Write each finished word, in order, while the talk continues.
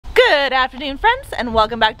Good afternoon, friends, and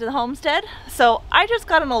welcome back to the homestead. So I just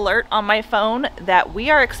got an alert on my phone that we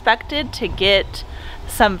are expected to get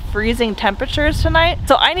some freezing temperatures tonight.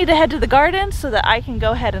 So I need to head to the garden so that I can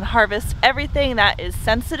go ahead and harvest everything that is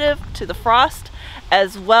sensitive to the frost,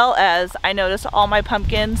 as well as I noticed all my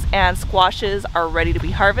pumpkins and squashes are ready to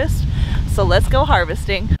be harvested. So let's go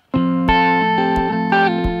harvesting.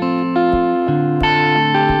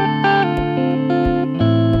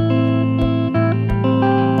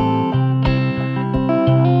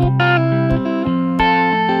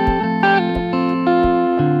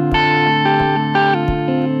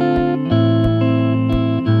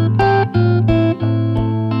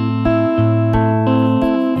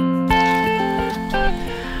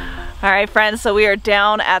 Alright friends, so we are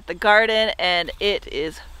down at the garden and it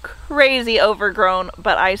is crazy overgrown,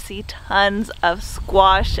 but I see tons of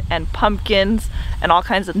squash and pumpkins and all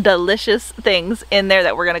kinds of delicious things in there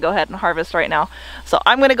that we're going to go ahead and harvest right now. So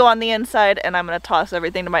I'm going to go on the inside and I'm going to toss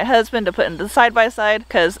everything to my husband to put into the side-by-side,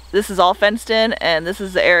 because this is all fenced in and this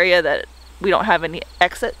is the area that we don't have any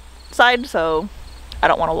exit side, so I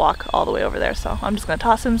don't want to walk all the way over there. So I'm just going to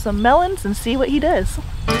toss him some melons and see what he does.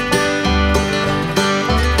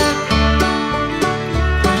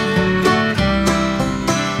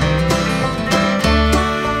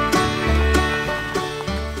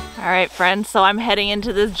 Alright friends, so I'm heading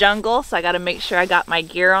into this jungle, so I gotta make sure I got my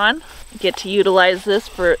gear on. Get to utilize this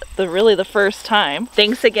for really the first time.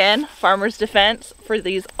 Thanks again, Farmers Defense, for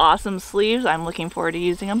these awesome sleeves. I'm looking forward to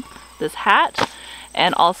using them. This hat,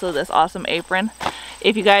 and also this awesome apron.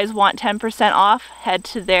 If you guys want 10% off, head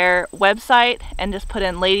to their website and just put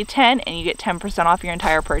in Lady 10 and you get 10% off your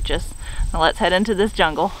entire purchase. Now let's head into this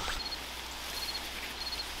jungle.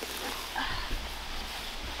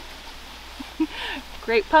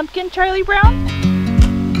 Great pumpkin, Charlie Brown.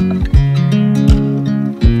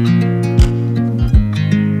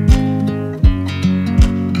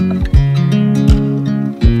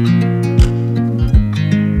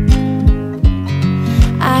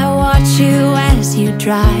 I watch you as you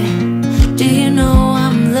drive. Do you know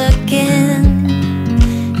I'm looking?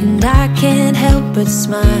 And I can't help but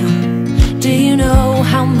smile. Do you know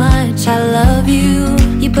how much I love you?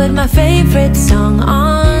 You put my favorite song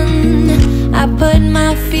on, I put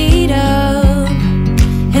my feet up,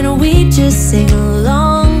 and we just sing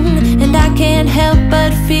along. And I can't help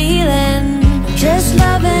but feeling, just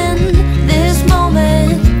loving this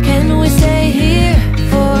moment. Can we stay here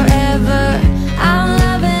forever? I'm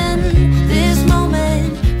loving this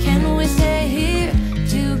moment. Can we stay here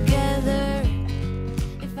together?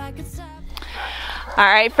 If I could stop.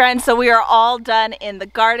 Alright friends, so we are all done in the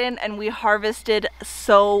garden and we harvested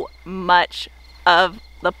so much of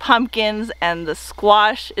the pumpkins and the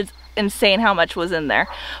squash. It's insane how much was in there.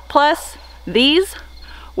 Plus, these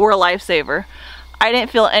were a lifesaver. I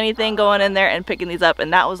didn't feel anything going in there and picking these up,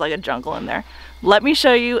 and that was like a jungle in there. Let me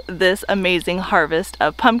show you this amazing harvest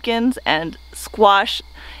of pumpkins and squash.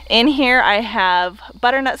 In here I have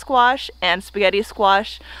butternut squash and spaghetti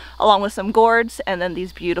squash, along with some gourds, and then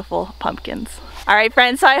these beautiful pumpkins. Alright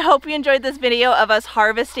friends, so I hope you enjoyed this video of us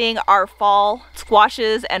harvesting our fall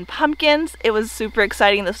squashes and pumpkins. It was super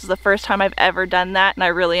exciting. This was the first time I've ever done that and I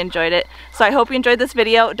really enjoyed it. So I hope you enjoyed this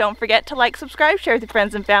video. Don't forget to like, subscribe, share with your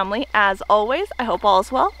friends and family. As always, I hope all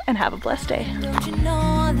is well and have a blessed day. Don't you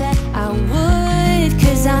know that I would,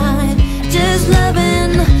 'cause I'm just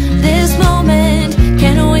loving this moment.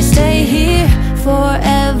 Can we stay here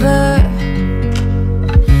forever?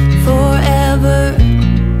 Forever.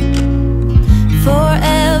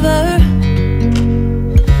 Forever.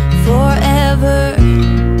 Forever.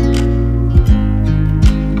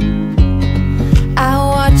 I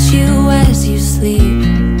watch you as you sleep.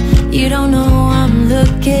 You don't know I'm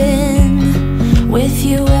looking. With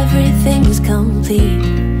you everything's complete.